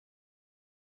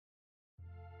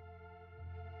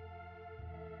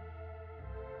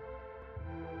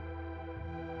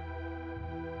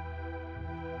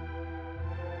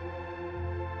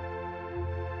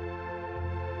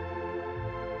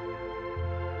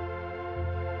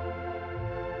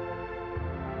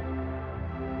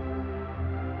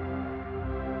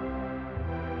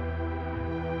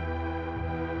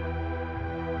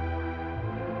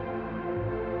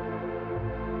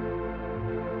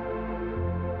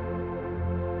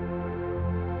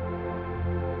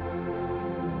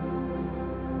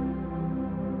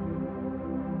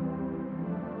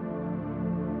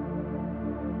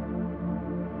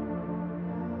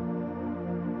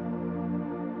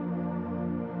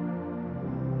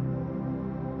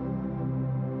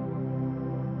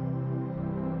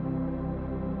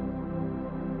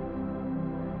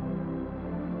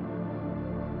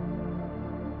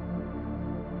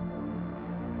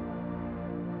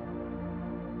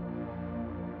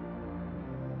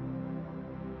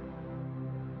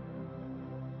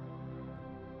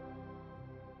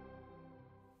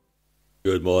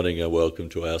Good morning and welcome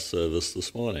to our service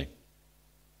this morning.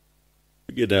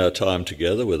 We begin our time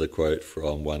together with a quote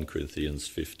from 1 Corinthians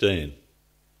 15.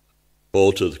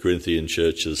 Paul to the Corinthian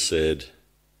churches said,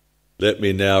 "Let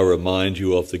me now remind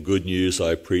you of the good news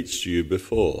I preached to you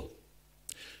before.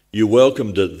 You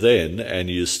welcomed it then and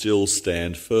you still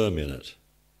stand firm in it.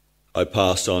 I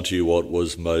passed on to you what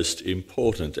was most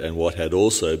important and what had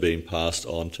also been passed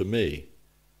on to me.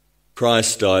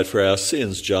 Christ died for our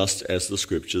sins just as the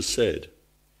Scriptures said.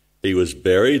 He was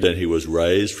buried and he was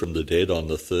raised from the dead on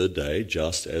the third day,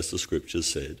 just as the Scriptures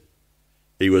said.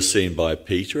 He was seen by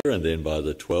Peter and then by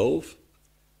the 12.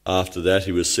 After that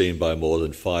he was seen by more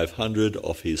than 500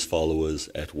 of his followers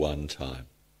at one time."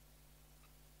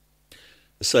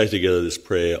 Let's say together this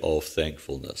prayer of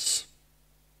thankfulness.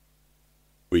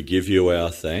 We give you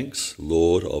our thanks,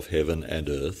 Lord of heaven and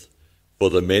earth, for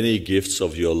the many gifts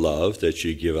of your love that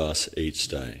you give us each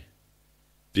day.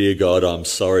 Dear God, I'm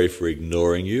sorry for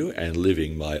ignoring you and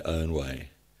living my own way.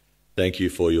 Thank you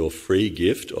for your free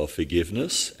gift of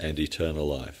forgiveness and eternal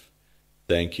life.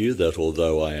 Thank you that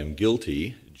although I am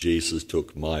guilty, Jesus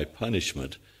took my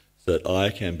punishment so that I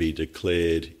can be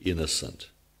declared innocent.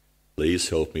 Please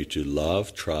help me to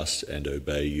love, trust, and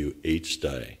obey you each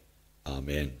day.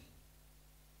 Amen.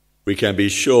 We can be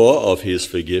sure of his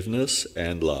forgiveness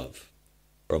and love.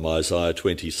 From Isaiah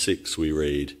 26 we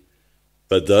read,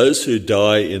 "But those who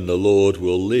die in the Lord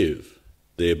will live.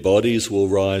 Their bodies will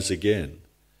rise again.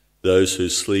 Those who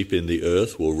sleep in the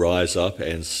earth will rise up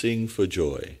and sing for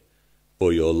joy.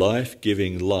 For your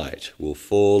life-giving light will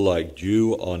fall like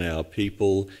dew on our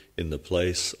people in the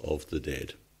place of the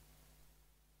dead."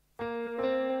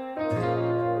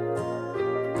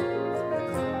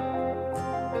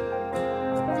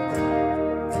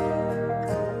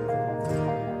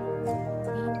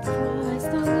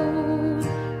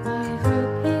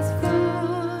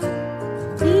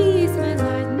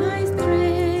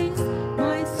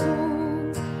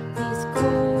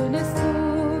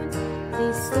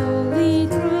 Solid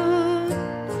rock,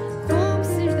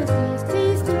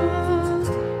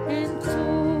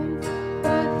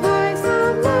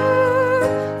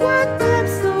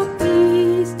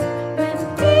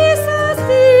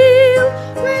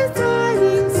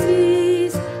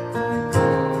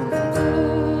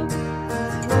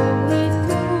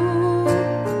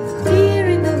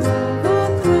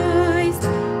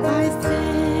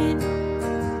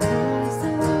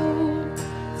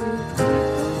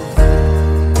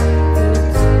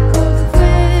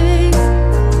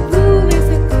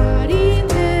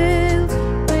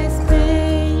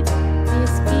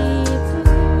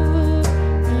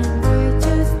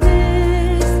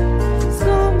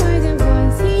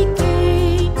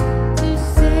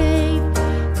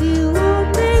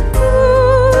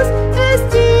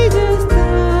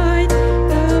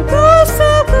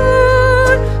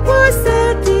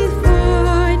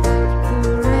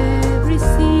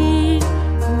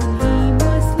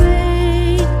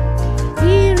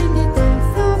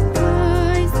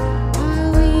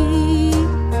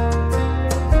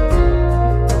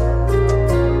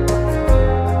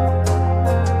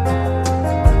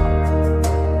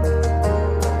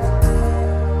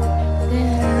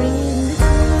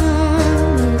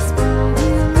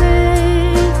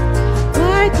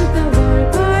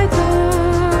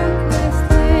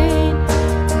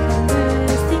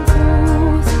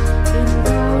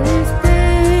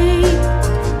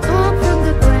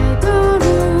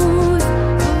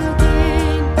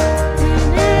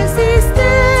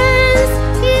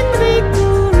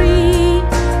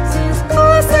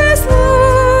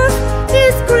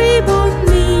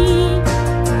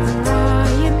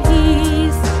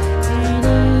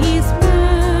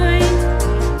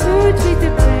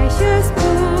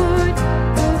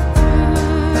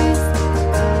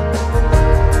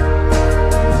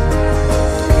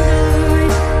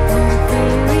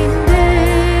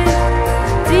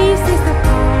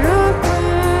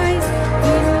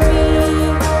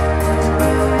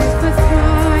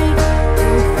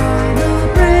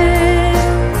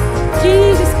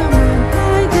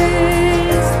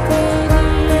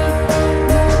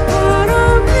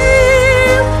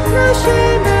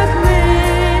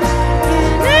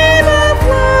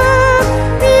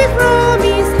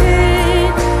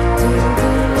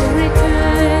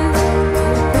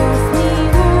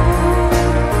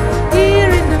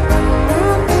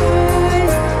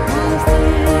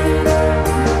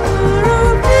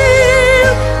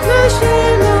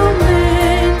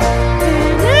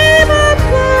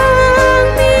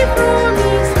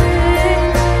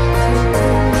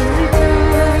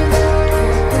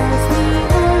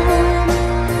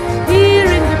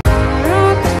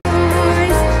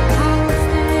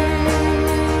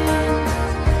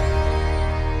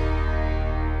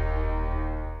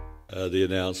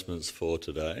 announcements for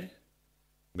today.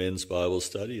 Men's Bible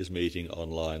Study is meeting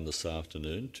online this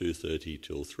afternoon, 2:30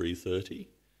 till 3:30.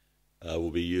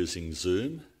 We'll be using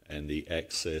Zoom, and the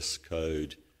access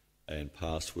code and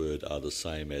password are the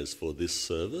same as for this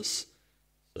service.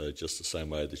 So just the same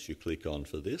way that you click on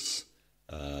for this,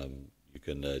 you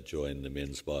can join the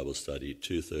Men's Bible Study at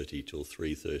 2:30 till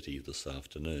 3:30 this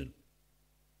afternoon.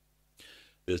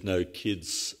 There's no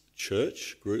kids'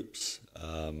 church groups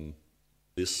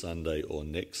this Sunday or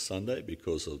next Sunday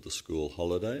because of the school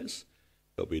holidays,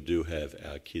 but we do have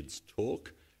our kids'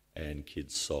 talk and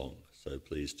kids' song, so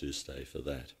please do stay for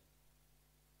that.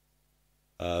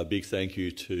 A big thank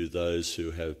you to those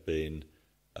who have been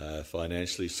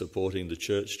financially supporting the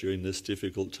church during this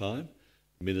difficult time.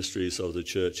 Ministries of the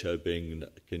church have been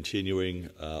continuing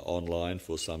online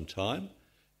for some time,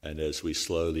 and as we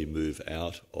slowly move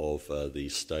out of the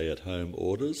stay-at-home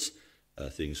orders,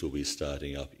 things will be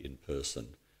starting up in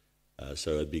person.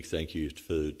 So a big thank you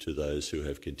to those who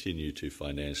have continued to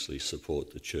financially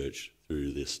support the church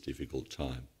through this difficult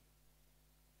time.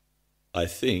 I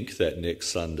think that next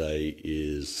Sunday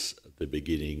is the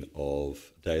beginning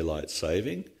of daylight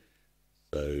saving,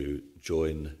 so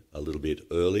join a little bit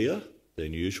earlier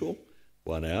than usual,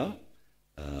 1 hour.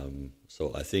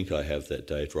 So I think I have that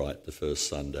date right, the first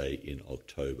Sunday in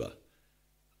October.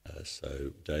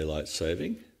 So daylight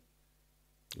saving,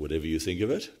 whatever you think of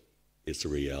it, it's a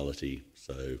reality,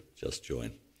 so just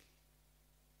join.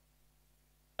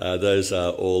 Those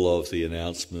are all of the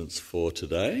announcements for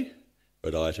today.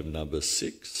 But item number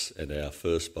 6, and our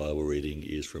first Bible reading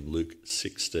is from Luke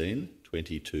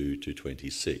 16:22 to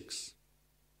 26.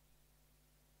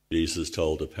 Jesus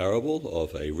told a parable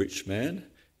of a rich man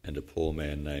and a poor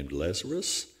man named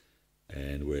Lazarus,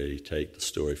 and we take the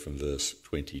story from verse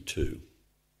 22.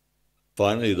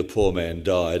 Finally, the poor man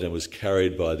died and was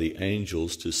carried by the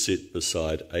angels to sit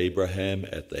beside Abraham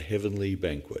at the heavenly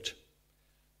banquet.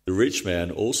 The rich man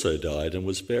also died and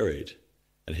was buried,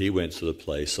 and he went to the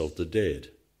place of the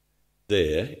dead.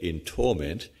 There, in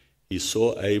torment, he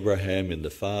saw Abraham in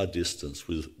the far distance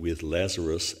with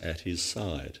Lazarus at his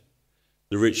side.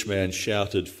 The rich man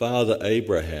shouted, "Father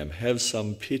Abraham, have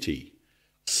some pity.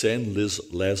 Send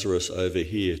Lazarus over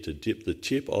here to dip the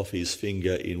tip of his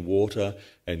finger in water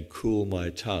and cool my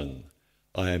tongue.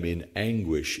 I am in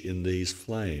anguish in these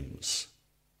flames."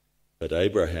 But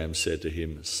Abraham said to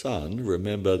him, "Son,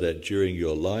 remember that during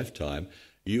your lifetime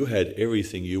you had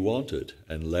everything you wanted,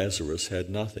 and Lazarus had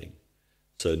nothing.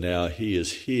 So now he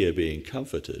is here being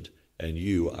comforted, and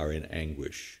you are in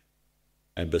anguish.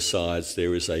 And besides,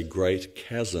 there is a great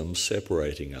chasm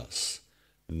separating us.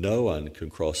 No one can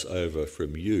cross over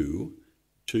from you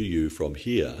to you from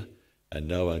here, and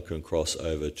no one can cross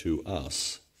over to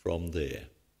us from there."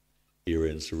 Here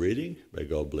ends the reading. May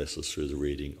God bless us through the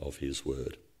reading of his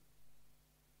word.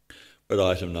 At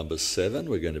item number 7,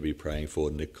 we're going to be praying for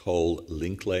Nicole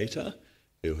Linklater,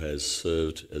 who has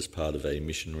served as part of a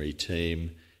missionary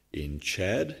team in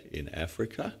Chad, in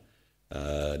Africa.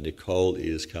 Nicole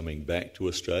is coming back to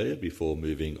Australia before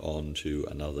moving on to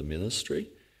another ministry.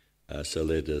 So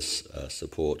let us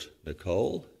support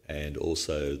Nicole and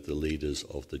also the leaders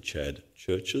of the Chad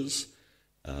churches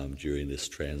during this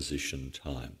transition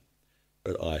time.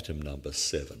 At item number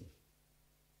 7.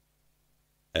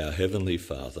 Our Heavenly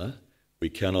Father, we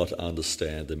cannot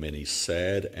understand the many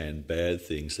sad and bad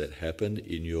things that happen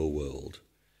in your world.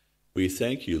 We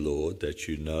thank you, Lord, that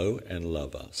you know and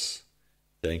love us.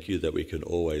 Thank you that we can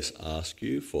always ask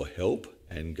you for help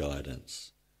and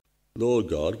guidance. Lord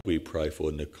God, we pray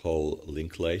for Nicole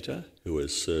Linklater, who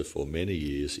has served for many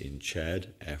years in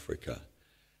Chad, Africa.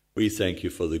 We thank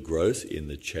you for the growth in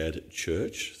the Chad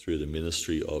church through the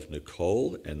ministry of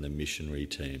Nicole and the missionary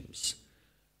teams.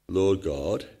 Lord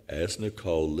God, as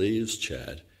Nicole leaves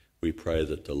Chad, we pray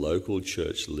that the local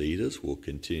church leaders will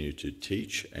continue to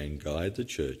teach and guide the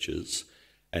churches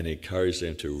and encourage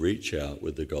them to reach out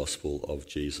with the gospel of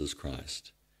Jesus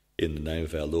Christ. In the name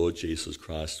of our Lord Jesus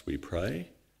Christ we pray.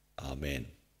 Amen.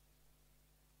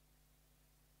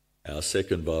 Our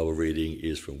second Bible reading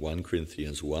is from 1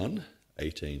 Corinthians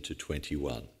 1:18 to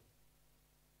 21.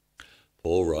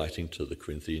 Paul, writing to the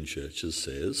Corinthian churches,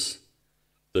 says,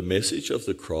 "The message of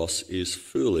the cross is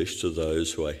foolish to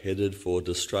those who are headed for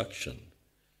destruction,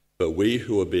 but we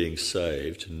who are being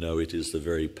saved know it is the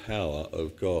very power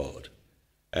of God.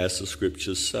 As the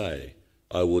scriptures say,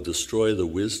 I will destroy the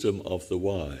wisdom of the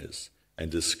wise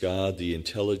and discard the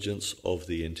intelligence of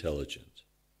the intelligent."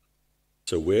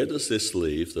 So where does this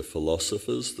leave the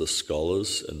philosophers, the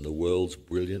scholars, and the world's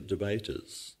brilliant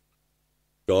debaters?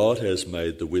 God has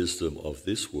made the wisdom of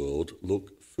this world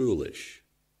look foolish,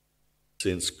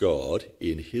 since God,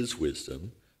 in his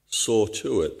wisdom, saw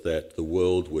to it that the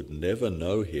world would never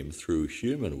know him through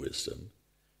human wisdom,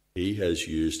 he has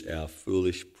used our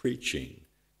foolish preaching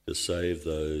to save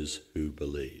those who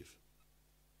believe.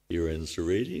 Here ends the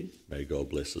reading. May God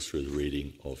bless us through the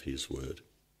reading of his word.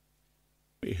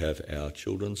 We have our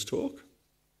children's talk.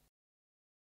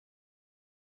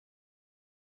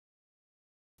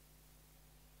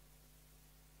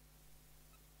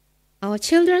 Our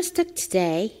children's talk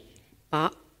today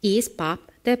is Bob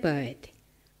the Bird.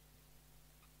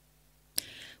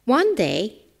 One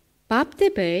day, Bob the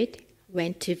Bird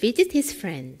went to visit his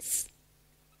friends.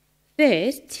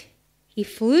 First, he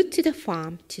flew to the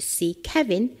farm to see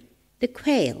Kevin the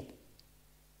quail.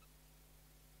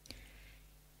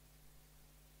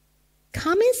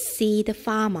 "Come and see the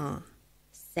farmer,"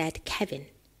 said Kevin.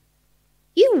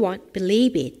 "You won't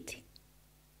believe it.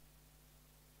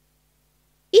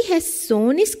 He has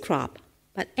sown his crop,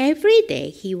 but every day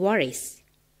he worries.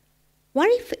 What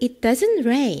if it doesn't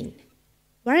rain?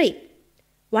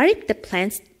 What if the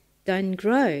plants don't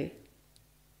grow?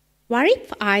 What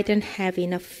if I don't have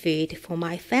enough food for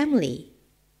my family?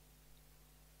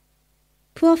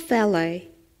 Poor fellow,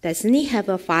 doesn't he have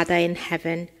a Father in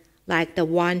heaven like the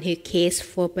one who cares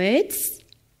for birds?"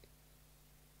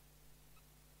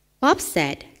 Bob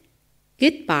said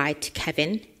goodbye to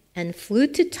Kevin and flew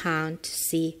to town to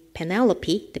see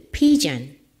Penelope the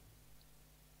pigeon.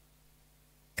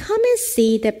 "Come and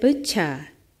see the butcher,"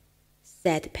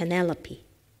 said Penelope.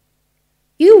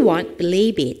 "You won't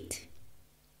believe it.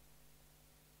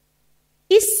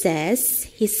 He says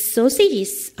his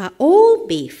sausages are all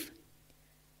beef,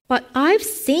 but I've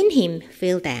seen him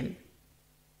fill them.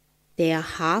 They are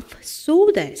half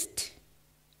sawdust.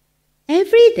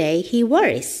 Every day he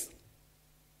worries.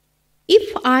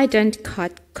 If I don't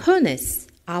cut corners,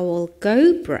 I will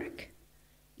go broke.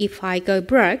 If I go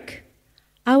broke,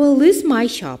 I will lose my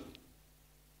shop.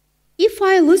 If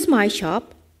I lose my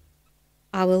shop,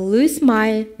 I will lose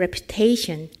my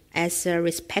reputation as a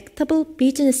respectable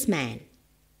businessman.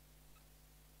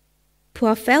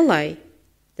 Poor fellow,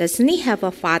 doesn't he have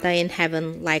a Father in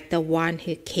heaven like the one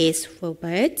who cares for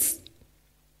birds?"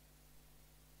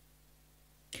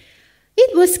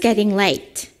 It was getting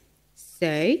late,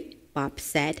 so Bob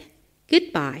said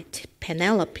goodbye to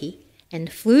Penelope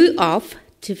and flew off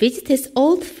to visit his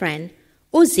old friend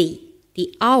Ozzy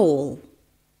the owl.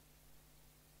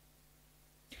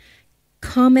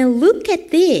 "Come and look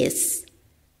at this,"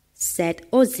 said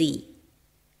Ozzy.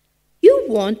 "You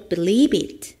won't believe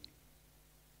it.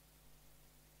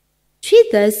 She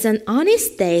does an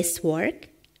honest day's work,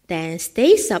 then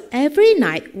stays up every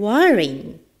night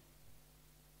worrying.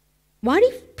 What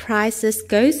if prices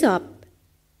goes up?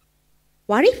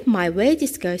 What if my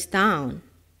wages goes down?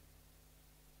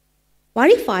 What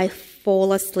if I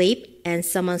fall asleep and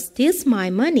someone steals my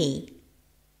money?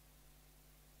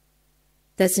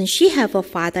 Doesn't she have a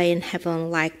Father in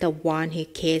heaven like the one who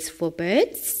cares for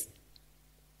birds?"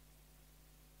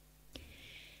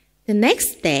 The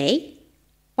next day,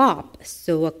 Bob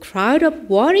saw a crowd of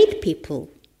worried people.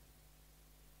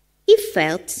 He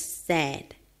felt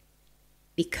sad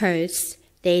because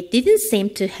they didn't seem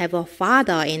to have a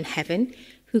Father in heaven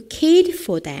who cared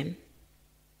for them.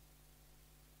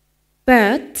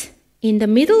 But in the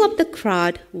middle of the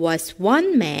crowd was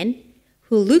one man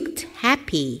who looked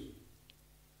happy.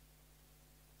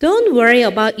 "Don't worry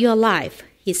about your life,"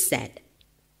 he said.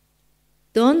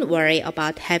 "Don't worry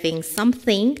about having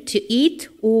something to eat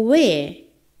or wear.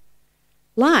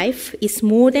 Life is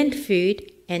more than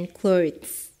food and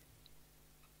clothes.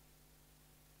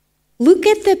 Look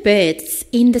at the birds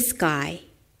in the sky.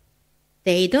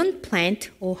 They don't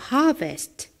plant or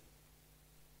harvest.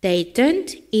 They don't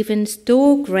even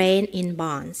store grain in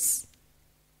barns.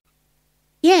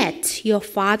 Yet your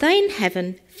Father in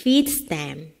heaven feeds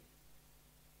them.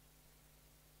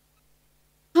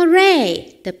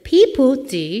 Hooray! The people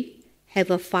do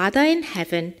have a Father in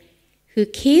heaven who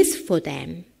cares for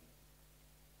them.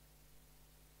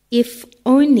 If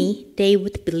only they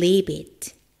would believe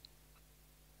it."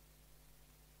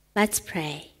 Let's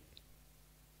pray.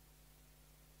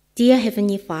 Dear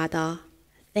Heavenly Father,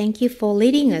 thank you for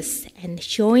leading us and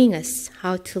showing us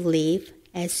how to live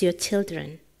as your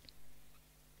children.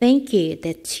 Thank you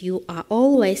that you are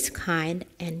always kind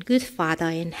and good Father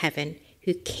in heaven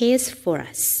who cares for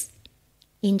us.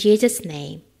 In Jesus'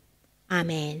 name,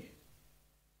 Amen.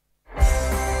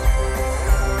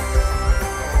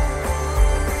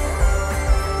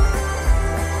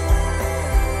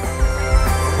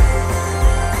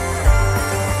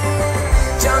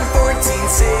 John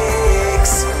 14:6,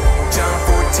 John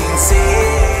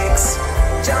 14:6,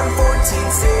 John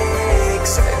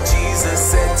 14:6. Jesus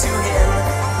said to him,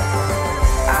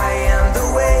 I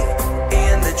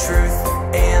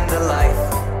the life.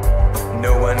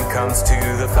 No one comes to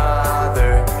the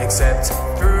Father except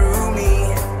through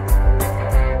me.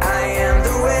 I am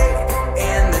the way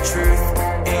and the truth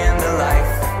and the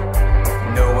life.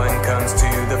 No one comes to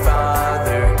the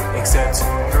Father except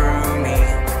through me.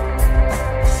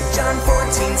 John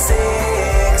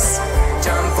 14:6.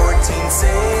 John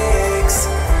 14:6.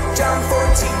 John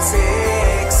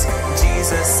 14:6.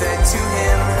 Jesus said to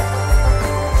him,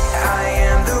 I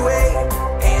am the way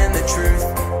and the truth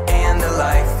and the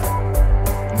life.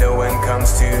 No one comes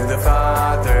to the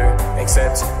Father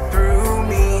except through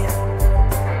me.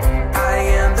 I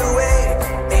am the way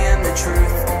and the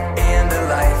truth and the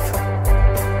life.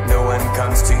 No one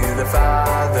comes to the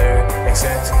Father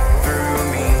except through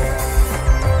me.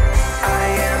 I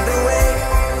am the way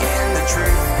and the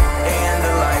truth and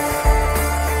the life.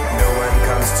 No one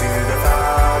comes to the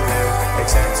Father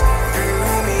except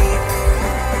through me.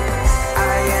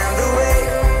 I am the way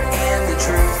and the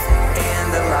truth and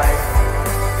the life.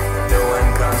 No one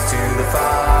comes to the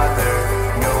Father.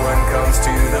 No one comes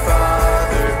to the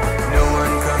Father. No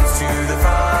one comes to the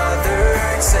Father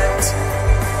except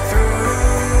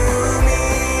through me.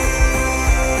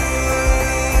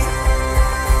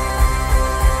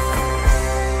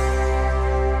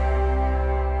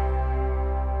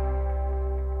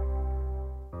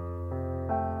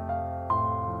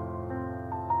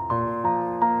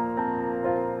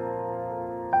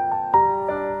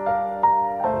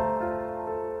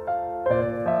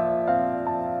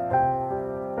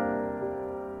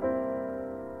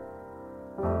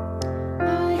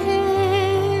 I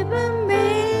have a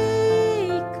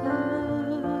maker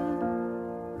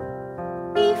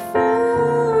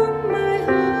before my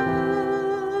heart.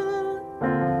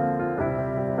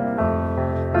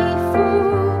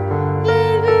 Before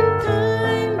even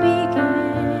time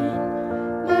began,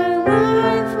 my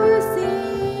life was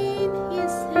in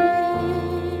his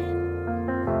hand.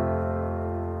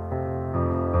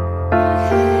 I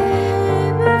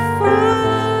have a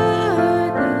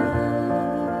Father.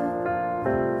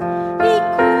 He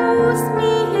calls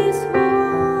me his own.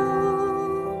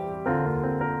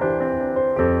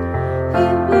 He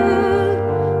will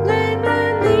never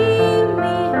leave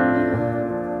me alone,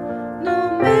 no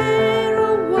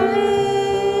matter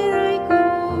where I go.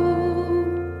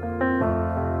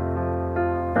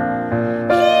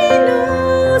 He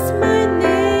knows my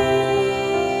name.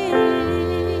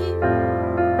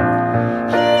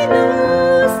 He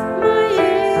knows my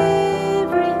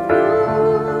every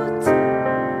thought.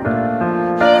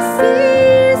 He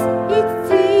sees each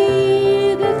tear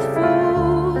that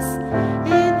falls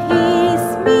and hears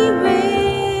me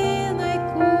when I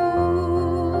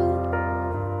call.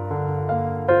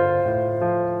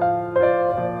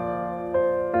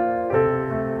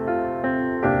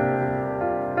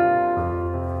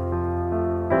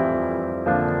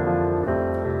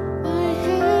 I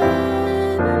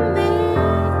have a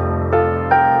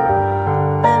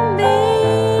maker.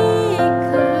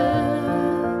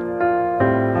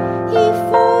 He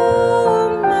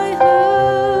formed my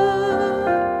heart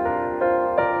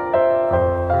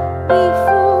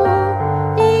before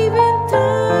even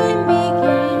time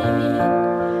began.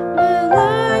 My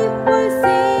life was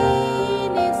in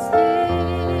his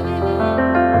hand.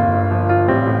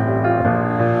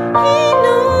 He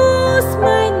knows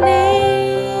my name.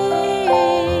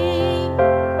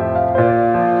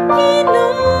 He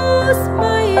knows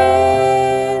my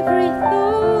every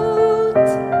thought.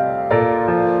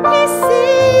 He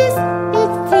sees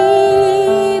each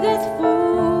tear that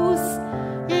falls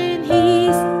and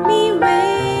hears me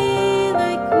when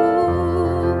I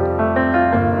call.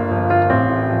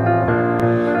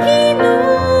 He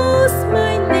knows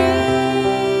my name.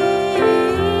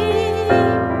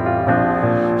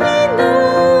 He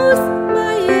knows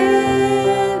my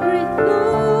every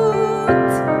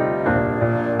thought.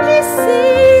 He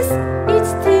sees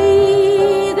each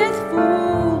tear that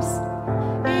falls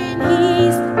and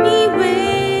hears me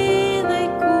when I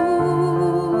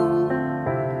call.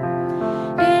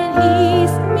 And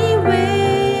hears me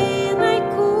when I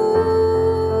call.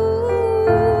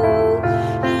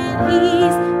 And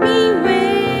hears me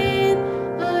when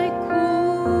I call.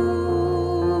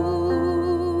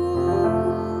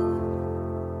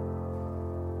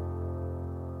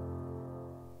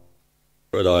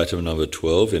 At item number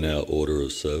 12 in our order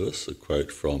of service, a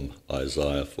quote from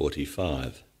Isaiah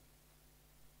 45.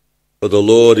 For the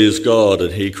Lord is God,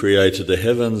 and he created the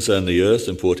heavens and the earth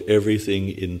and put everything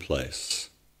in place.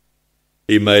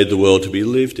 He made the world to be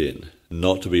lived in,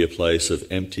 not to be a place of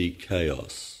empty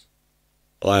chaos.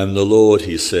 I am the Lord,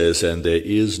 he says, and there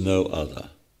is no other.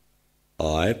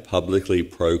 I publicly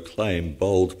proclaim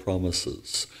bold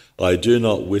promises. I do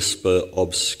not whisper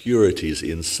obscurities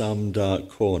in some dark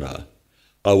corner.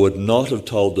 I would not have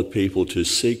told the people to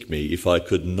seek me if I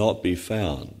could not be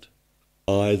found.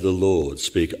 I, the Lord,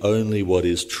 speak only what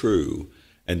is true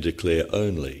and declare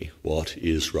only what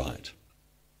is right.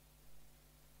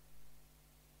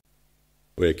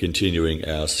 We're continuing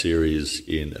our series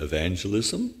in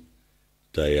evangelism.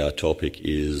 Today our topic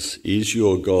is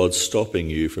your God stopping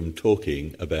you from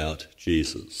talking about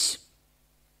Jesus?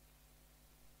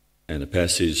 And the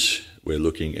passage we're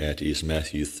looking at is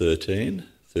Matthew 13,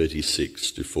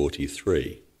 36 to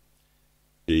 43.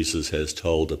 Jesus has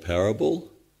told a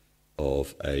parable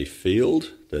of a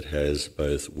field that has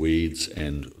both weeds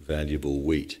and valuable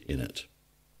wheat in it.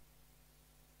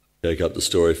 Take up the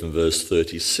story from verse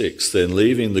 36. Then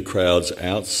leaving the crowds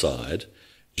outside,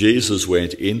 Jesus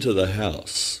went into the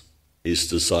house. His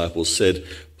disciples said,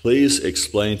 "Please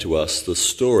explain to us the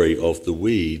story of the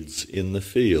weeds in the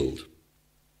field."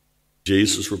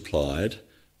 Jesus replied,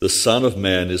 "The Son of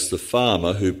Man is the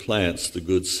farmer who plants the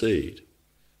good seed.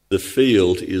 The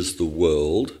field is the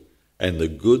world, and the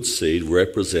good seed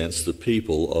represents the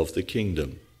people of the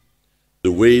kingdom.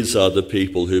 The weeds are the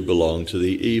people who belong to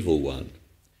the evil one.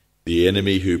 The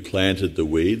enemy who planted the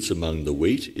weeds among the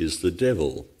wheat is the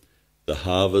devil. The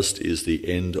harvest is the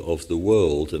end of the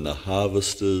world, and the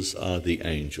harvesters are the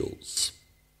angels.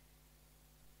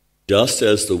 Just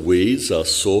as the weeds are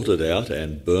sorted out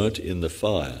and burnt in the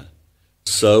fire,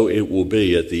 so it will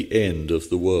be at the end of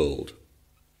the world.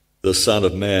 The Son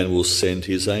of Man will send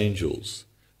his angels,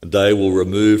 and they will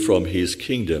remove from his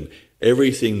kingdom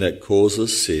everything that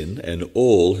causes sin and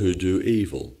all who do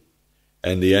evil.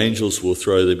 And the angels will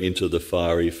throw them into the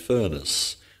fiery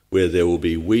furnace, where there will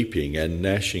be weeping and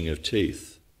gnashing of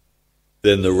teeth.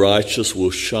 Then the righteous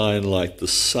will shine like the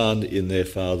sun in their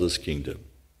Father's kingdom.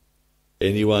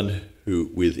 Anyone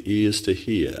who with ears to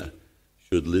hear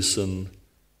should listen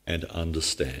and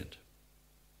understand."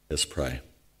 Let's pray.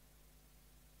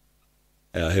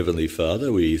 Our Heavenly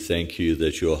Father, we thank you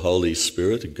that your Holy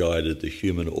Spirit guided the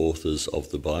human authors of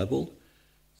the Bible,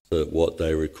 that what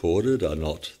they recorded are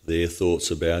not their thoughts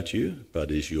about you,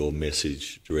 but is your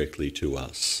message directly to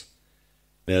us.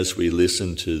 And as we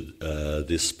listen to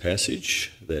this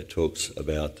passage that talks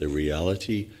about the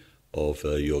reality of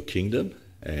your kingdom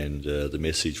and the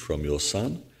message from your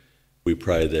Son, we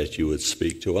pray that you would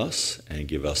speak to us and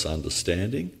give us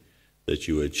understanding, that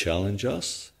you would challenge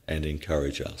us and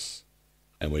encourage us.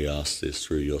 And we ask this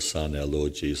through your Son, our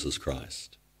Lord Jesus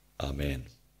Christ. Amen.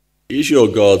 Is your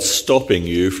God stopping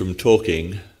you from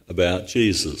talking about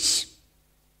Jesus?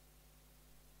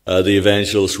 The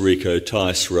evangelist Rico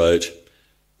Tice wrote,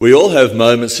 "We all have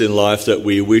moments in life that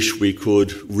we wish we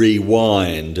could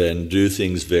rewind and do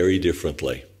things very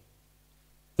differently.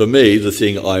 For me, the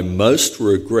thing I most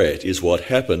regret is what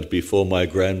happened before my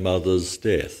grandmother's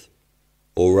death,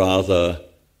 or rather,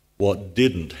 what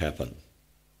didn't happen.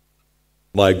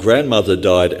 My grandmother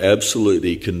died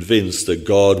absolutely convinced that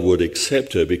God would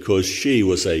accept her because she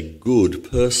was a good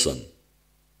person.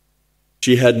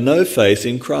 She had no faith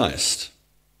in Christ.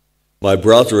 My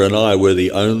brother and I were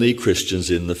the only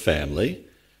Christians in the family,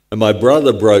 and my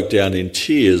brother broke down in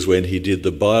tears when he did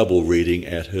the Bible reading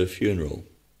at her funeral.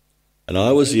 And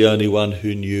I was the only one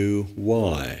who knew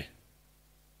why.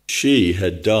 She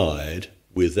had died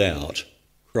without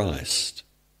Christ.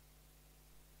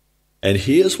 And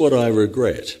here's what I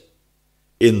regret.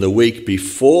 In the week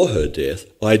before her death,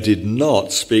 I did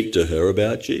not speak to her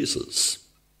about Jesus.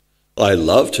 I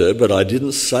loved her, but I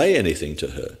didn't say anything to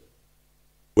her.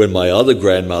 When my other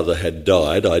grandmother had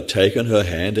died, I'd taken her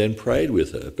hand and prayed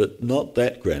with her, but not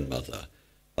that grandmother.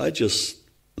 I just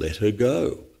let her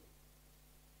go.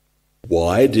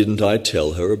 Why didn't I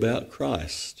tell her about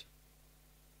Christ?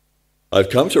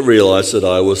 I've come to realize that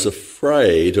I was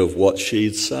afraid of what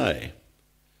she'd say.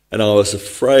 And I was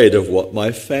afraid of what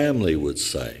my family would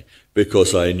say,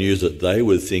 because I knew that they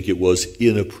would think it was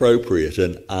inappropriate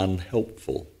and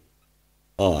unhelpful.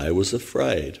 I was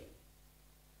afraid.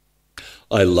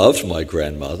 I loved my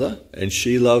grandmother, and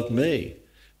she loved me.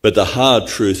 But the hard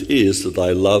truth is that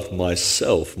I loved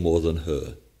myself more than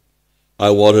her. I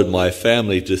wanted my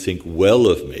family to think well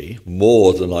of me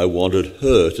more than I wanted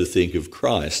her to think of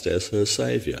Christ as her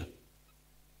Saviour.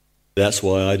 That's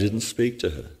why I didn't speak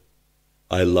to her.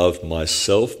 I loved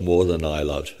myself more than I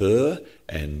loved her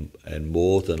and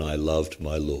more than I loved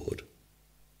my Lord.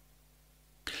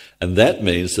 And that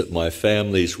means that my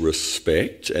family's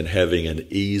respect and having an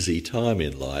easy time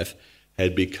in life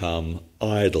had become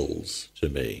idols to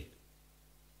me.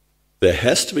 There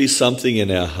has to be something in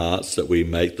our hearts that we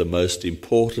make the most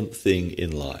important thing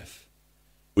in life.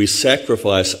 We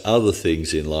sacrifice other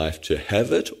things in life to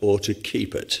have it or to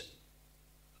keep it.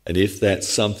 And if that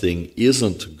something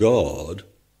isn't God,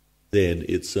 then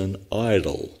it's an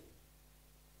idol.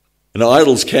 And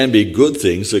idols can be good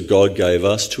things that God gave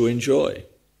us to enjoy.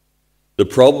 The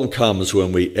problem comes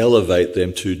when we elevate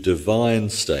them to divine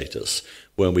status,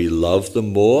 when we love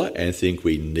them more and think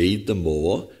we need them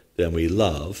more than we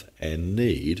love and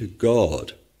need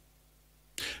God.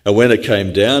 And when it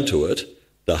came down to it,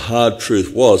 the hard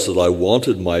truth was that I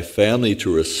wanted my family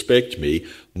to respect me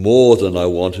more than I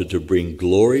wanted to bring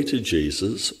glory to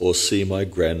Jesus or see my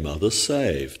grandmother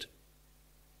saved.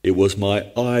 It was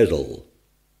my idol,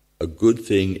 a good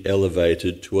thing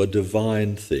elevated to a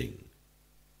divine thing.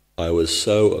 I was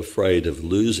so afraid of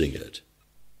losing it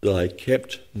that I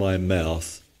kept my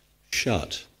mouth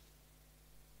shut.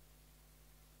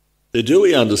 So do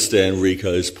we understand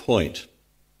Rico's point?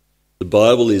 The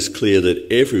Bible is clear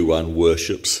that everyone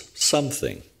worships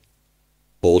something.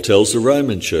 Paul tells the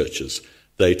Roman churches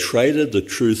they traded the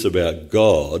truth about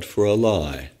God for a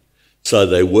lie. So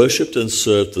they worshipped and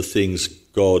served the things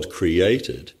God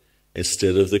created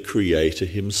instead of the Creator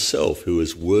himself, who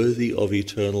is worthy of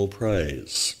eternal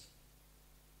praise.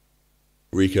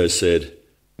 Rico said,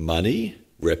 money,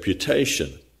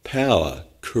 reputation, power,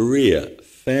 career,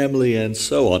 family, and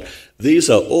so on, these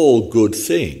are all good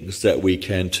things that we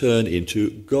can turn into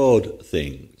God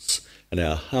things, and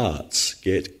our hearts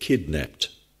get kidnapped.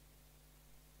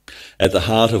 At the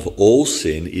heart of all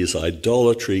sin is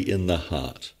idolatry in the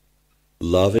heart,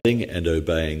 loving and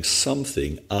obeying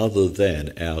something other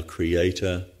than our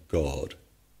Creator God.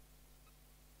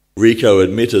 Rico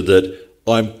admitted that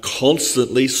I'm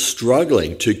constantly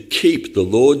struggling to keep the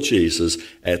Lord Jesus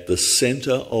at the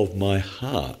centre of my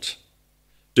heart,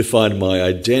 to find my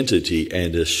identity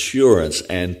and assurance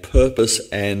and purpose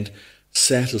and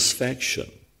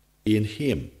satisfaction in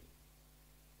him.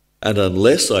 And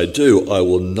unless I do, I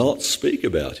will not speak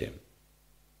about him.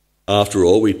 After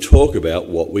all, we talk about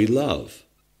what we love.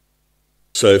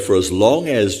 So for as long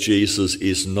as Jesus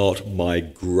is not my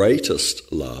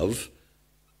greatest love,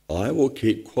 I will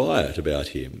keep quiet about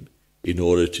him in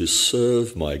order to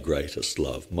serve my greatest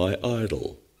love, my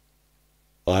idol.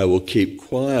 I will keep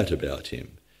quiet about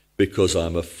him because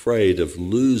I'm afraid of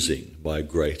losing my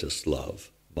greatest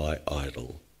love, my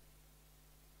idol.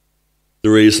 The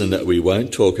reason that we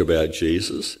won't talk about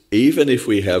Jesus, even if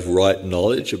we have right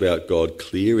knowledge about God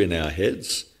clear in our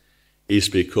heads, is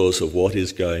because of what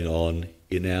is going on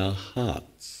in our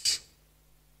hearts.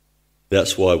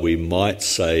 That's why we might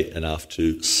say enough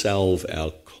to salve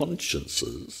our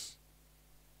consciences.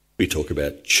 We talk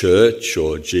about church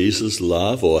or Jesus'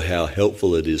 love or how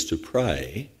helpful it is to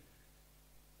pray,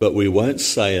 but we won't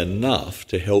say enough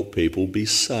to help people be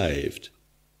saved.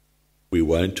 We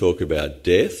won't talk about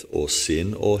death or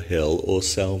sin or hell or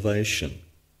salvation.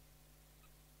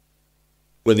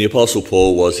 When the Apostle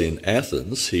Paul was in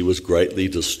Athens, he was greatly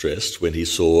distressed when he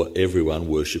saw everyone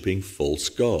worshipping false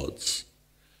gods.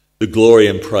 The glory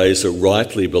and praise that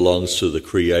rightly belongs to the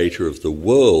Creator of the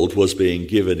world was being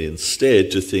given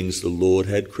instead to things the Lord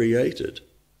had created.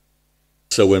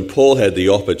 So when Paul had the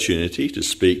opportunity to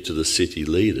speak to the city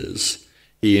leaders,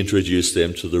 he introduced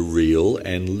them to the real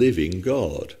and living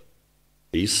God.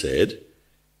 He said,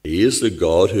 "He is the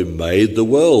God who made the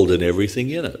world and everything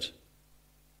in it.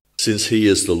 Since he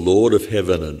is the Lord of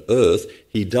heaven and earth,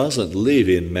 he doesn't live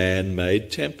in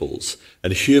man-made temples,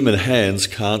 and human hands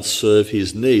can't serve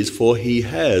his needs, for he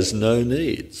has no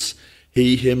needs.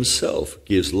 He himself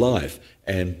gives life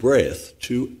and breath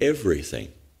to everything."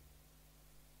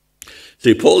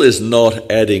 See, Paul is not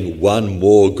adding one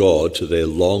more God to their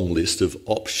long list of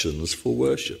options for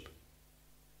worship.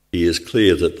 He is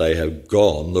clear that they have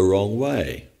gone the wrong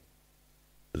way.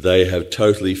 They have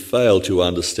totally failed to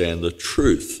understand the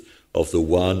truth of the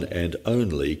one and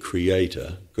only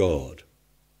Creator, God.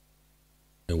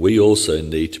 And we also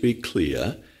need to be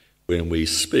clear when we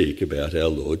speak about our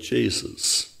Lord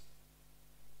Jesus.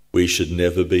 We should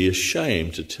never be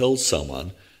ashamed to tell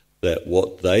someone that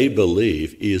what they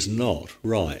believe is not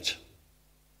right.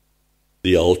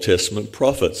 The Old Testament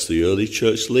prophets, the early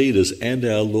church leaders, and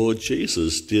our Lord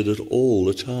Jesus did it all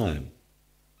the time.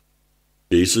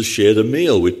 Jesus shared a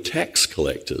meal with tax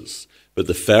collectors, but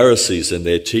the Pharisees and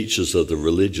their teachers of the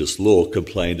religious law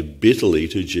complained bitterly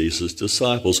to Jesus'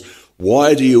 disciples,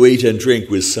 "Why do you eat and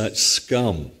drink with such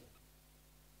scum?"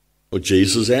 Well,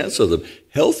 Jesus answered them,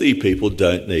 "Healthy people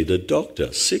don't need a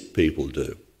doctor, sick people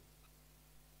do.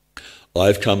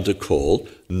 I've come to call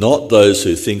not those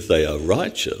who think they are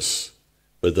righteous,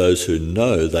 but those who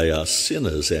know they are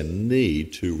sinners and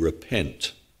need to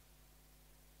repent."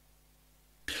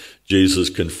 Jesus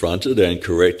confronted and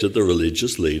corrected the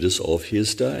religious leaders of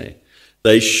his day.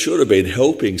 They should have been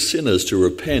helping sinners to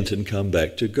repent and come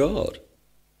back to God.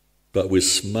 But with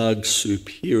smug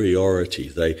superiority,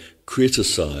 they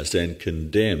criticised and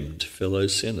condemned fellow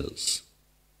sinners.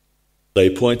 They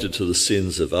pointed to the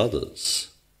sins of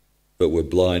others, but were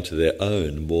blind to their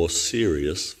own more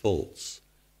serious faults.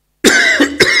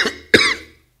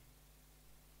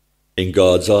 In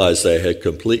God's eyes, they had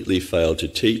completely failed to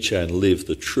teach and live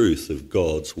the truth of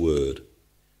God's word.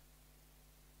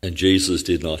 And Jesus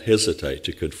did not hesitate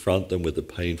to confront them with the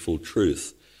painful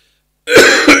truth.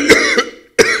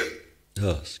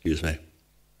 Excuse me.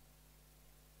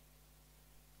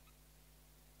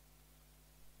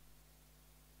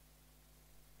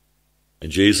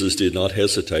 And Jesus did not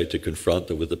hesitate to confront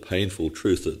them with the painful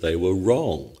truth that they were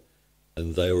wrong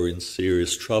and they were in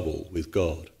serious trouble with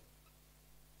God.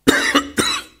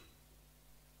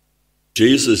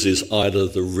 Jesus is either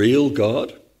the real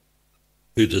God,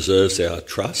 who deserves our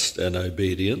trust and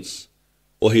obedience,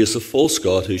 or he is a false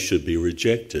God who should be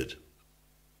rejected.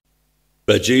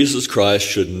 But Jesus Christ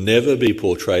should never be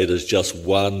portrayed as just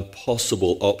one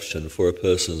possible option for a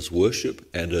person's worship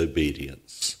and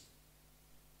obedience.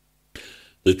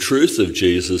 The truth of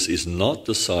Jesus is not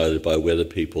decided by whether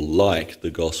people like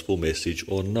the gospel message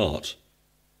or not.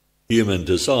 Human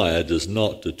desire does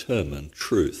not determine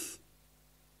truth.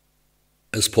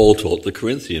 As Paul taught the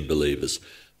Corinthian believers,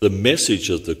 the message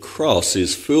of the cross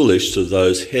is foolish to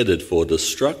those headed for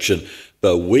destruction,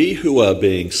 but we who are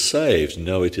being saved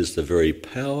know it is the very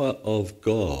power of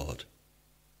God.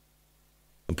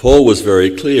 And Paul was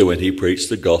very clear when he preached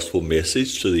the gospel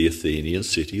message to the Athenian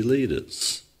city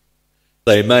leaders.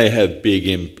 They may have big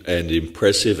and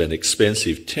impressive and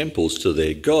expensive temples to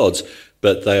their gods,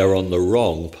 but they are on the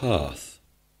wrong path.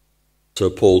 So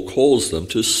Paul calls them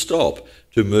to stop,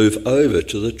 to move over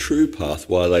to the true path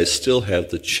while they still have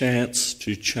the chance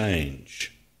to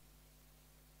change.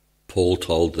 Paul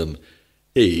told them,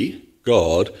 he,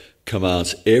 God,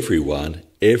 commands everyone,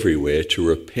 everywhere to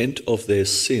repent of their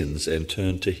sins and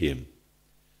turn to him.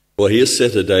 For he has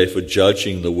set a day for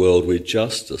judging the world with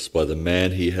justice by the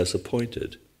man he has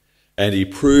appointed. And he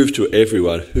proved to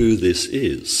everyone who this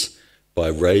is by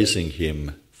raising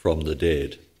him from the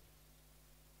dead.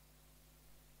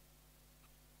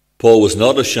 Paul was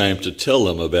not ashamed to tell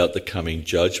them about the coming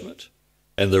judgment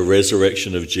and the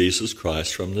resurrection of Jesus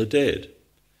Christ from the dead,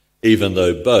 even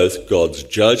though both God's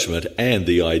judgment and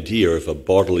the idea of a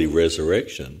bodily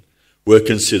resurrection were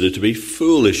considered to be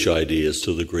foolish ideas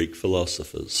to the Greek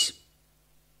philosophers.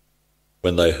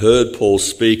 When they heard Paul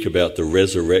speak about the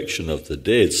resurrection of the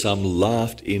dead, some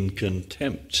laughed in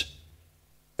contempt,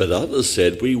 but others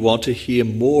said, "We want to hear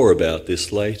more about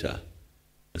this later."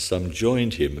 And some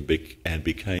joined him and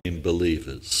became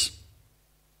believers.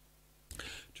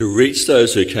 To reach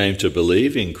those who came to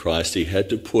believe in Christ, he had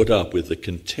to put up with the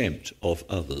contempt of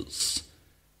others.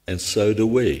 And so do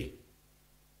we.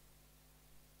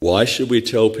 Why should we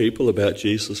tell people about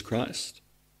Jesus Christ?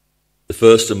 The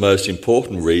first and most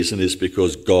important reason is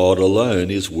because God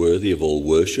alone is worthy of all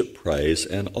worship, praise,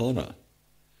 and honour.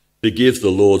 To give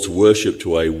the Lord's worship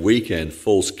to a weak and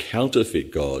false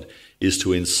counterfeit God is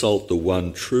to insult the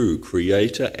one true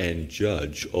creator and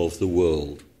judge of the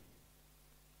world.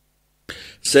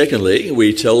 Secondly,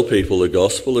 we tell people the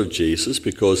gospel of Jesus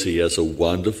because he has a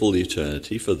wonderful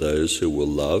eternity for those who will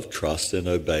love, trust, and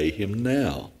obey him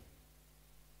now.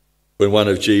 When one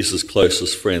of Jesus'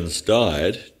 closest friends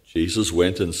died, Jesus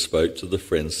went and spoke to the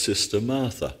friend's sister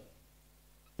Martha.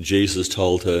 Jesus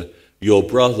told her, "Your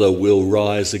brother will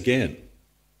rise again."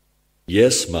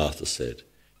 "Yes," Martha said,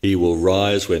 "he will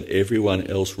rise when everyone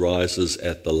else rises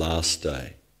at the last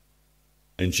day."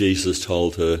 And Jesus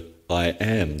told her, "I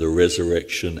am the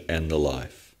resurrection and the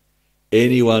life.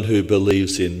 Anyone who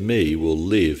believes in me will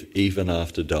live even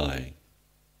after dying.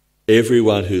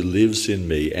 Everyone who lives in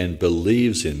me and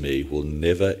believes in me will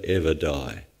never ever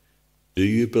die. Do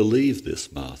you believe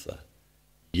this, Martha?"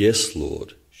 "Yes,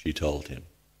 Lord," she told him.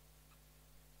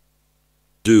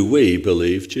 Do we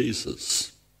believe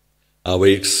Jesus? Are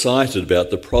we excited about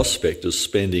the prospect of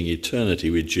spending eternity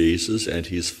with Jesus and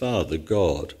his Father,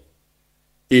 God?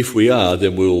 If we are,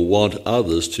 then we will want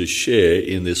others to share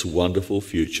in this wonderful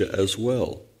future as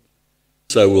well.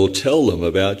 So we'll tell them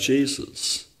about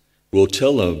Jesus. We'll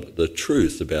tell them the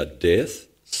truth about death,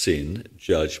 sin,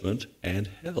 judgment, and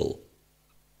hell.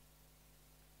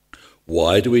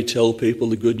 Why do we tell people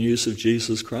the good news of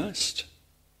Jesus Christ?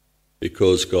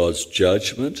 Because God's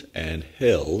judgment and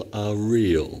hell are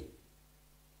real.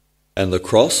 And the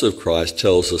cross of Christ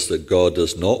tells us that God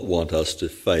does not want us to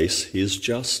face his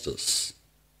justice.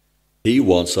 He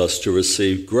wants us to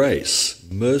receive grace,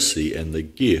 mercy, and the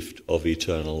gift of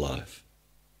eternal life.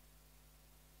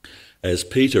 As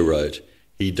Peter wrote,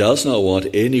 he does not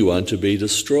want anyone to be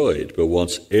destroyed, but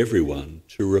wants everyone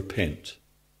to repent.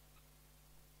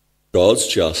 God's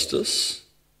justice,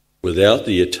 without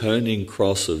the atoning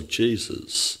cross of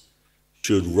Jesus,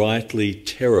 should rightly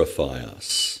terrify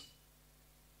us.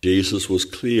 Jesus was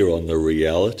clear on the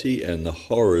reality and the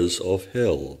horrors of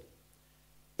hell.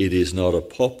 It is not a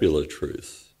popular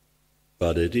truth,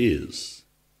 but it is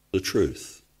the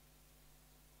truth.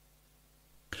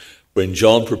 When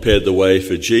John prepared the way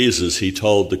for Jesus, he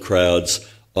told the crowds,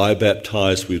 "I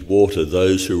baptize with water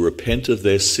those who repent of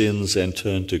their sins and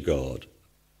turn to God.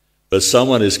 But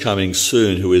someone is coming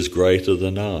soon who is greater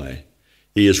than I.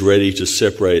 He is ready to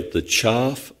separate the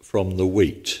chaff from the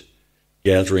wheat,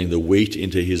 gathering the wheat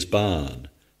into his barn,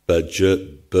 but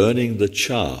burning the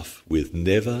chaff with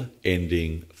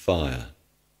never-ending fire."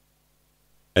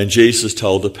 And Jesus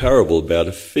told a parable about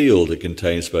a field that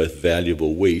contains both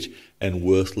valuable wheat and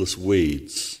worthless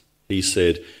weeds. He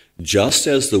said, "Just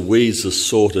as the weeds are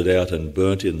sorted out and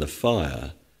burnt in the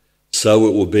fire, so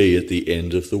it will be at the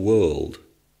end of the world.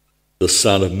 The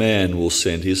Son of Man will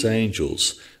send his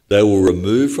angels. They will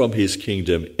remove from his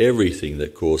kingdom everything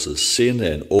that causes sin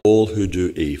and all who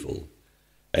do evil,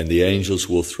 and the angels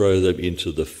will throw them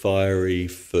into the fiery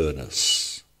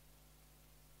furnace."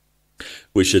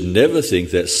 We should never think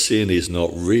that sin is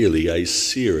not really a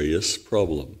serious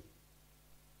problem.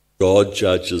 God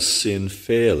judges sin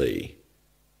fairly,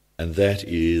 and that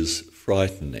is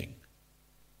frightening.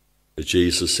 But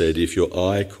Jesus said, "If your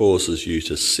eye causes you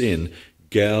to sin,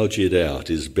 gouge it out.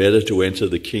 It is better to enter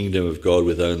the kingdom of God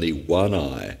with only one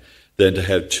eye than to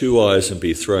have two eyes and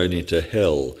be thrown into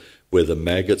hell, where the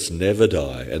maggots never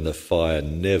die and the fire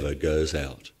never goes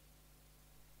out."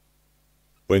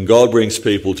 When God brings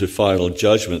people to final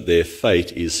judgment, their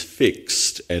fate is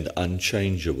fixed and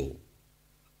unchangeable.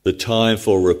 The time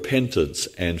for repentance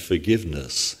and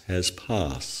forgiveness has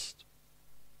passed.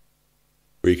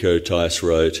 Rico Tice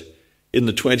wrote, "In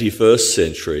the 21st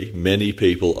century, many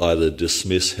people either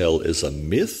dismiss hell as a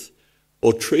myth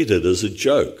or treat it as a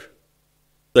joke.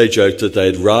 They joke that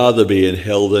they'd rather be in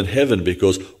hell than heaven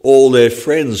because all their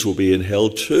friends will be in hell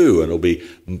too and it'll be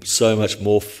so much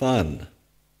more fun."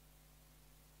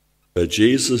 But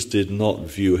Jesus did not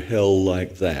view hell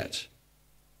like that.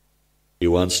 He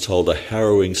once told a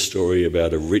harrowing story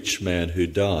about a rich man who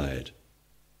died,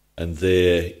 and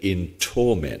there, in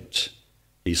torment,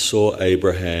 he saw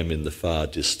Abraham in the far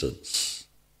distance.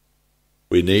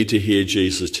 We need to hear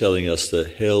Jesus telling us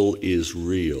that hell is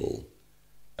real.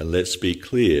 And let's be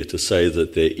clear, to say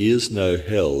that there is no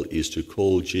hell is to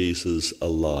call Jesus a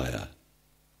liar.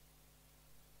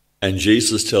 And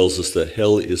Jesus tells us that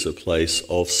hell is a place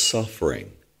of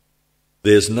suffering.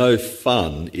 There's no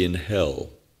fun in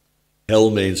hell.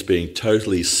 Hell means being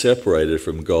totally separated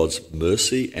from God's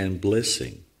mercy and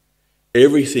blessing.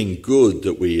 Everything good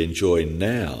that we enjoy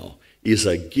now is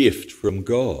a gift from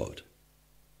God.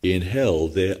 In hell,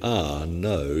 there are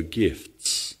no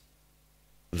gifts.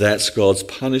 That's God's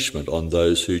punishment on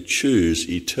those who choose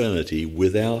eternity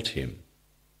without him.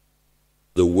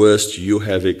 The worst you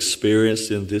have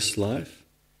experienced in this life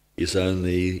is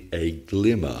only a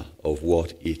glimmer of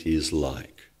what it is like.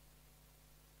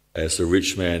 As the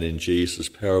rich man in Jesus'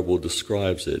 parable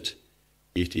describes it,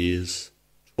 it is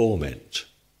torment.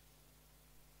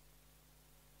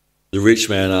 The rich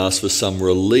man asks for some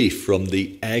relief from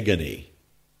the agony,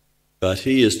 but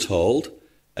he is told,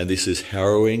 and this is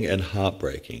harrowing and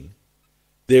heartbreaking,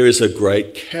 there is a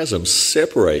great chasm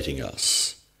separating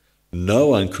us. No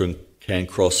one can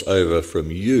cross over from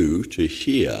you to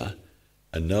here,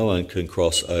 and no one can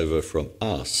cross over from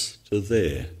us to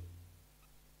there.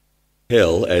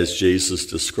 Hell, as Jesus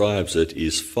describes it,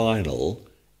 is final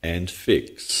and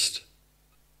fixed.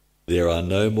 There are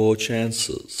no more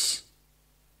chances.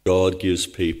 God gives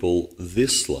people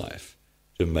this life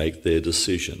to make their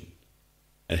decision,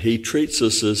 and he treats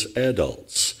us as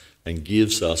adults and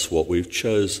gives us what we've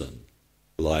chosen,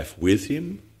 life with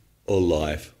him or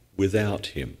life without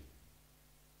him.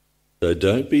 So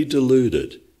don't be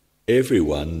deluded.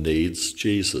 Everyone needs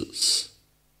Jesus.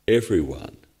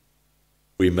 Everyone.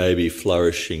 We may be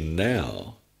flourishing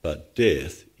now, but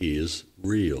death is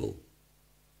real.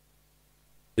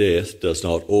 Death does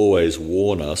not always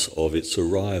warn us of its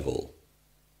arrival,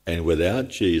 and without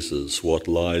Jesus, what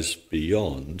lies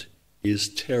beyond is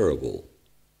terrible,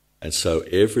 and so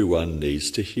everyone needs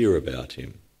to hear about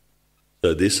him.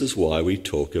 So this is why we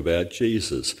talk about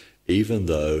Jesus, even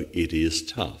though it is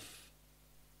tough.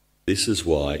 This is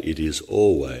why it is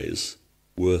always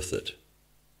worth it.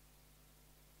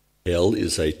 Hell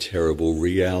is a terrible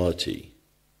reality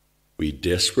we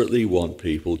desperately want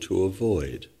people to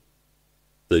avoid.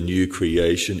 The new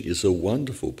creation is a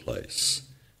wonderful place.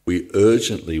 We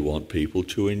urgently want people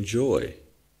to enjoy,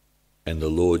 and the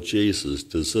Lord Jesus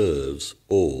deserves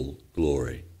all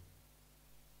glory.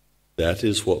 That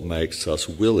is what makes us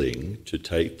willing to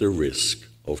take the risk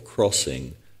of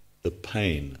crossing the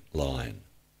pain line.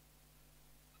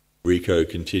 Rico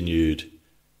continued,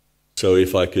 "So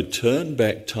if I could turn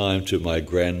back time to my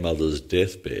grandmother's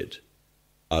deathbed,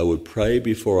 I would pray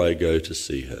before I go to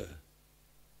see her.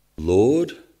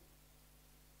 Lord,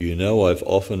 you know I've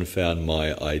often found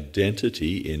my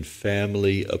identity in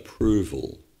family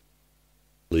approval.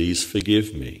 Please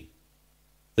forgive me.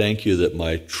 Thank you that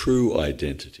my true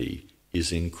identity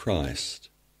is in Christ.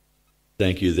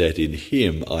 Thank you that in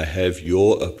him I have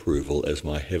your approval as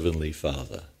my heavenly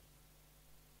Father.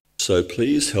 So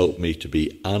please help me to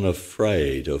be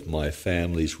unafraid of my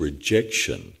family's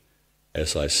rejection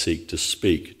as I seek to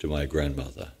speak to my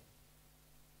grandmother.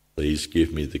 Please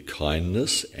give me the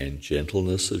kindness and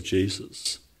gentleness of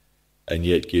Jesus, and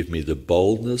yet give me the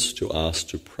boldness to ask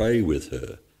to pray with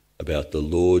her about the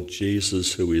Lord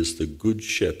Jesus, who is the good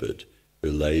shepherd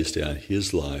who lays down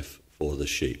his life for the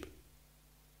sheep.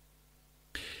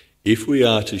 If we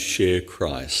are to share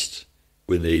Christ,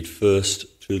 we need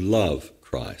first to love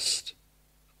Christ.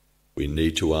 We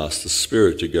need to ask the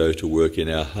Spirit to go to work in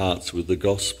our hearts with the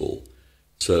gospel,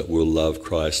 so that we'll love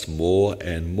Christ more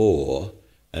and more,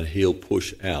 and he'll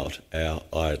push out our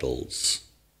idols.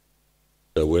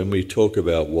 So when we talk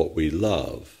about what we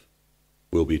love,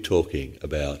 we'll be talking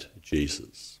about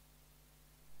Jesus.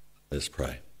 Let's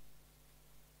pray.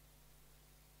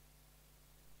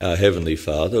 Our Heavenly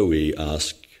Father, we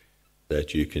ask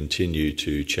that you continue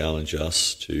to challenge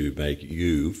us to make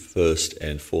you first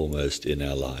and foremost in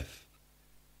our life.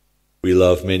 We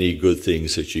love many good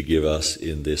things that you give us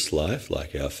in this life,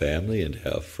 like our family and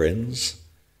our friends,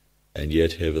 and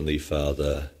yet, Heavenly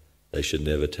Father, they should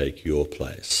never take your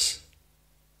place.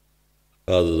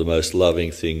 Father, the most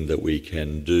loving thing that we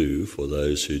can do for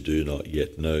those who do not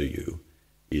yet know you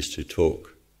is to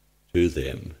talk to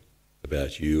them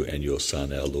about you and your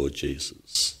Son, our Lord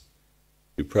Jesus.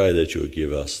 We pray that you'll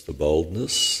give us the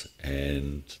boldness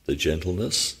and the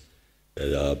gentleness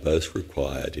that are both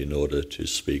required in order to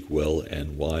speak well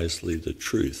and wisely the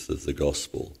truth of the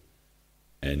gospel,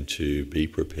 and to be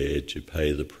prepared to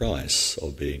pay the price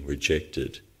of being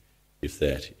rejected if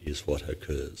that is what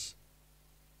occurs.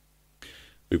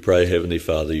 We pray, Heavenly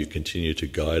Father, you continue to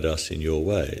guide us in your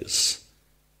ways,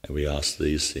 and we ask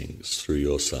these things through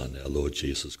your Son, our Lord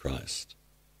Jesus Christ.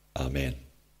 Amen.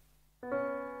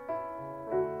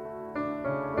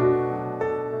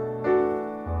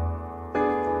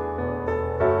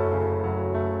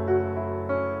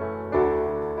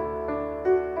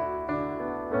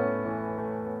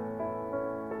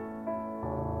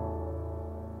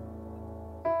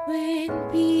 When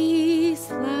peace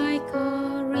like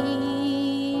a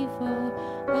river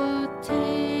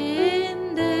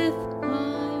attendeth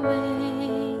my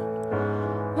way,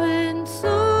 when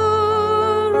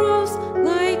sorrows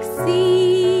like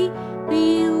sea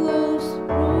billows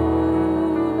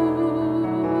roll,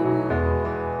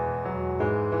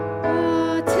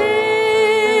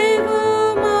 whatever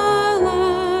my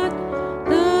lot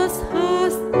thus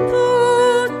hast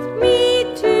taught me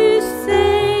to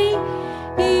say,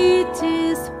 it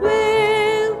is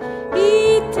well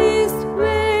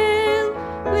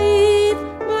with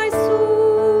my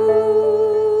soul.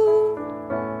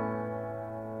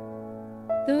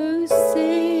 Though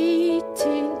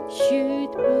Satan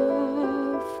should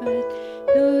buffet,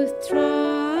 though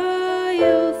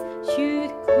trials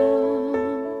should come,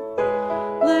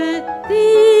 let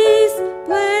this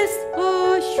blessed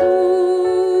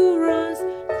assurance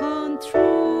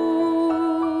control,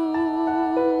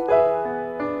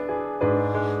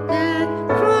 that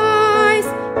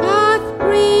Christ hath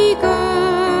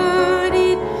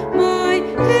regarded my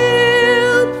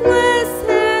helpless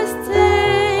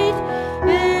estate,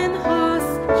 and has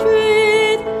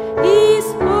shed his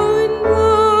own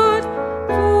blood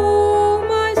for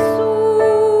my soul.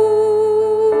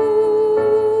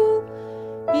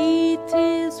 It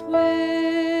is well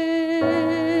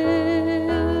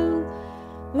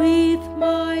with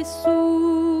my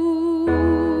soul.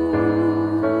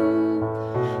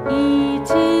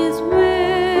 It is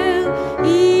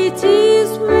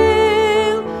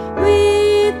well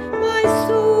with my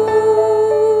soul.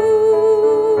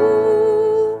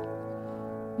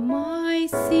 My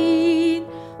sin,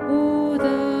 oh,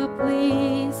 the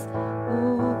bliss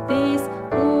of this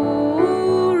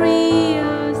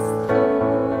glorious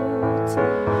thought.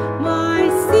 My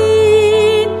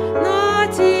sin,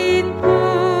 not in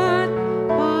part,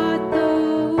 but the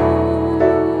whole.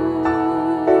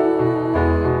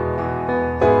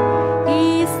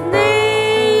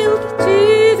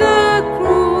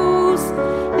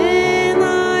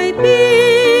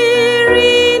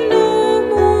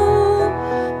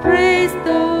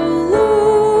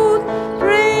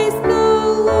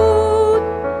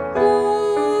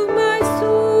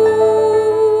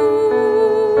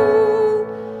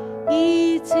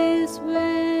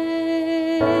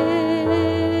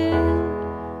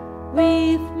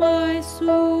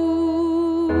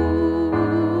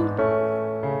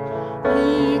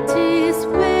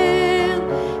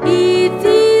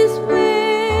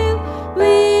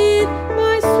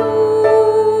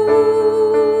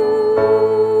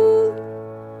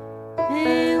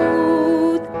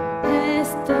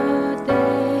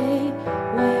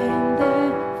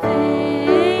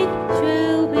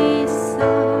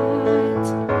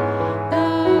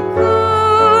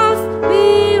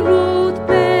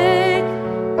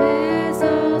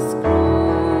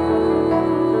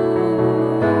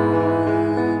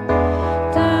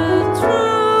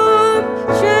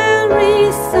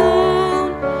 his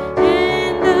sound,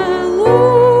 and the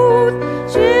Lord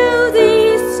shall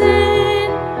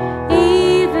descend.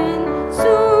 Even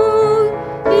so,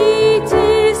 it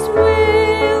is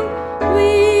well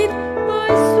with my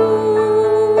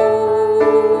soul.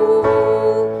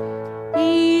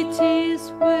 It is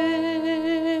well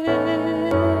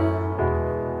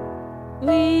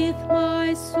with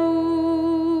my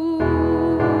soul.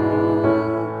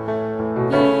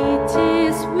 It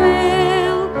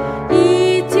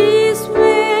is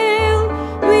well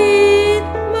with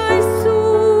my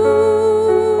soul.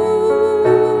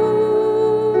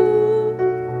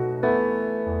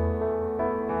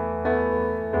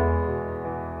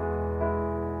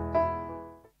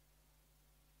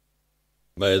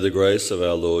 May the grace of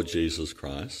our Lord Jesus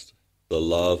Christ, the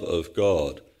love of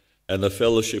God, and the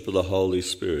fellowship of the Holy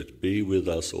Spirit be with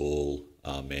us all.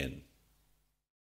 Amen.